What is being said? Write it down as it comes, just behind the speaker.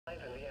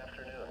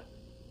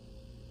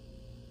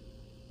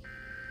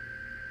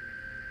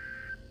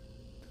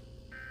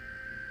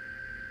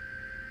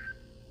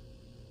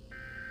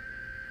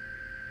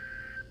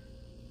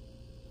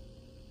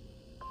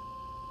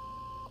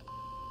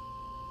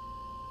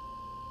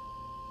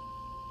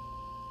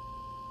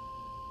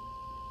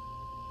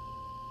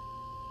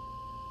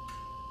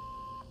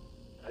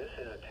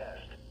This is a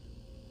test.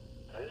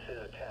 This is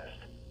a test.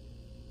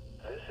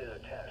 This is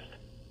a test.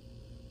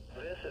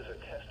 This is a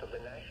test of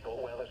the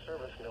National Weather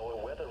Service NOAA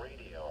weather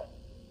radio.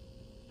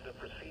 The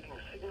preceding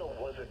signal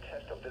was a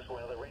test of this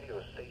weather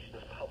radio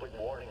station's public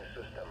warning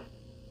system.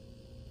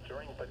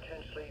 During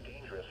potentially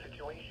dangerous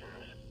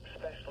situations,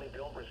 specially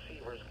built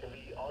receivers can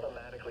be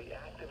automatically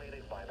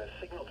activated by the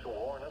signal to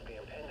warn of the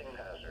impending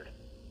hazard.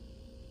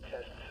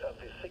 Tests of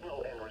the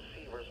signal and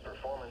receiver's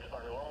performance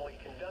are normally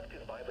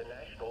conducted by the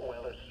National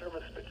Weather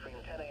Service between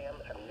 10 a.m.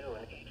 and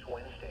noon each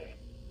Wednesday.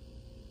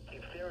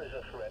 If there is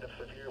a threat of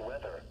severe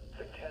weather,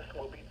 the test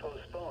will be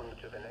postponed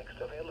to the next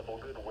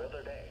available good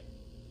weather day.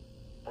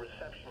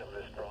 Reception of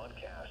this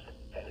broadcast,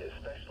 and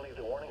especially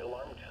the warning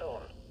alarm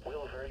tone,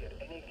 will vary at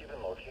any given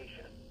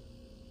location.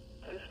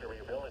 This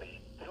variability,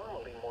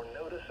 normally more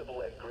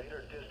noticeable at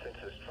greater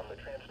distances from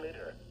the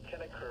transmitter,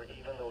 can occur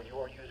even though you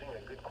are using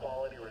a good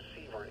quality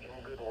receiver in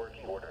good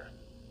working order.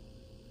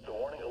 The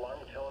warning alarm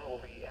tone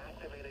will be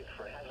activated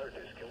for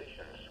hazardous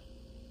conditions.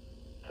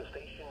 The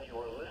station you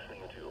are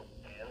listening to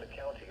and the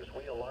counties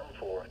we alarm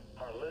for